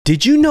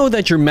Did you know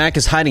that your Mac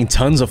is hiding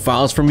tons of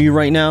files from you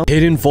right now?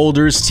 Hidden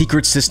folders,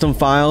 secret system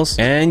files,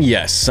 and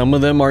yes, some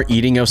of them are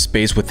eating up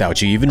space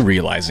without you even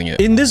realizing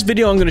it. In this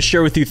video, I'm going to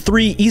share with you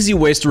 3 easy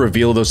ways to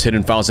reveal those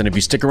hidden files, and if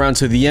you stick around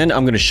to the end,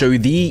 I'm going to show you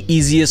the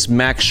easiest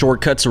Mac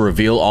shortcut to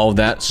reveal all of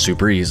that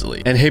super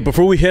easily. And hey,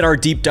 before we hit our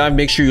deep dive,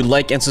 make sure you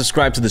like and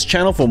subscribe to this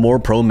channel for more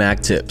pro Mac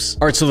tips.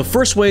 Alright, so the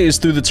first way is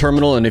through the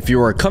terminal, and if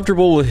you are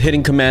comfortable with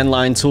hitting command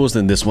line tools,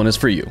 then this one is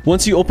for you.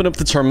 Once you open up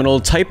the terminal,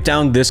 type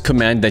down this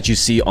command that you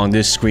see on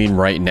this screen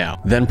right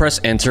now. Then press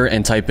enter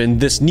and type in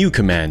this new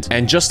command.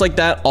 And just like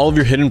that, all of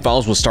your hidden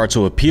files will start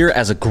to appear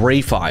as a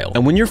gray file.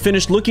 And when you're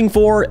finished looking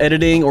for,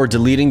 editing, or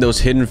deleting those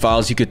hidden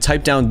files, you could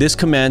type down this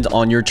command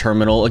on your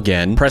terminal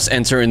again, press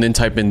enter, and then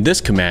type in this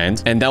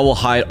command, and that will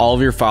hide all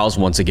of your files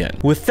once again.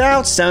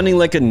 Without sounding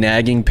like a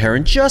nagging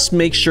parent, just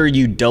make sure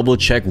you double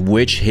check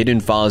which hidden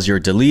files you're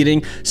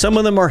deleting. Some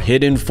of them are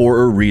hidden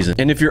for a reason.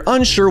 And if you're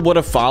unsure what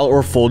a file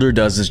or folder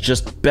does, it's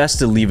just best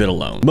to leave it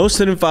alone. Most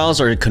hidden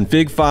files are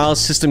config files,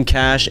 system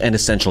cache, and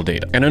essential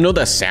data. And I know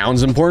that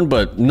sounds important,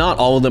 but not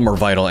all of them are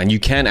vital, and you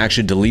can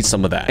actually delete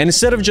some of that. And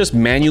instead of just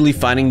manually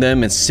finding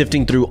them and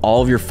sifting through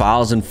all of your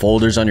files and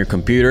folders on your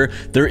computer,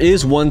 there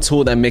is one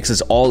tool that makes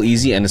this all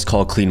easy, and it's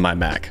called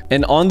CleanMyMac.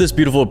 And on this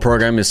beautiful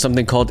program is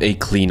something called a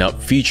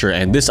cleanup feature,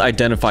 and this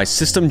identifies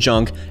system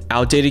junk,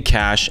 outdated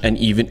cache, and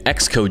even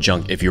Xcode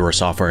junk if you're a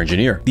software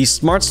engineer. The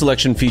smart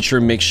selection feature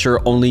makes sure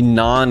only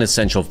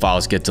non-essential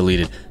files get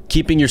deleted,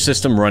 keeping your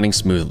system running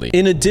smoothly.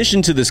 In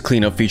addition to this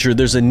cleanup feature,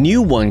 there's a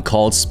new one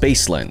called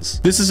Space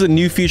Lens. This is a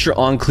new feature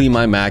on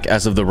CleanMyMac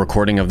as of the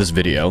recording of this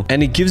video,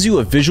 and it gives you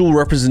a visual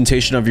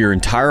representation of your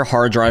entire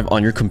hard drive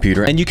on your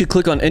computer, and you could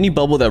click on any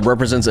bubble that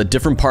represents a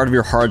different part of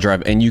your hard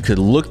drive, and you could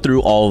look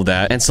through all of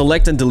that and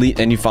select and delete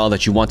any file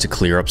that you want to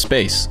clear up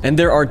space. And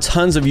there are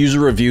tons of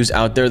user reviews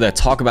out there that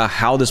talk about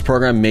how this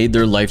program made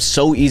their life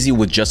so easy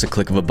with just a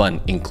click of a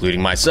button,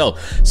 including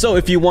myself. So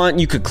if you want,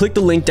 you could click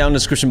the link down in the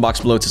description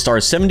box below to start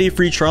a 7-day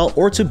free trial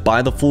or to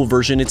buy the full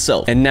version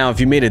itself. And now, if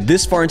you made it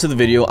this far into the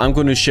video, I'm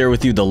going to share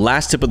with you the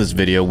last tip of this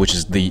video, which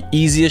is the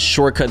easiest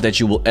shortcut that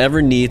you will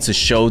ever need to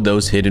show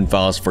those hidden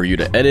files for you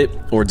to edit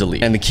or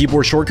delete. And the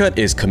keyboard shortcut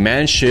is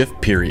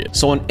Command-Shift period.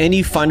 So on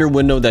any Finder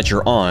window that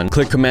you're on,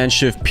 click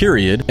Command-Shift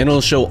period, and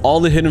it'll show all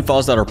the hidden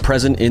files that are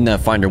present in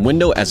that Finder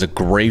window as a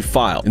gray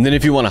file. And then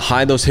if you want to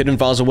hide those hidden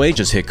files away,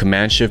 just hit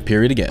Command-Shift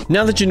period again.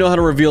 Now that you know how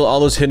to reveal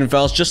all those hidden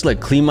files, just let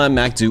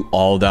CleanMyMac do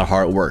all that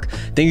hard work.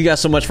 Thank you guys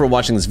so much for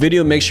watching this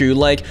video. Make sure you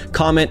like,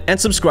 comment, and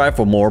subscribe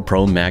for more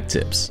pro Mac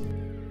tips.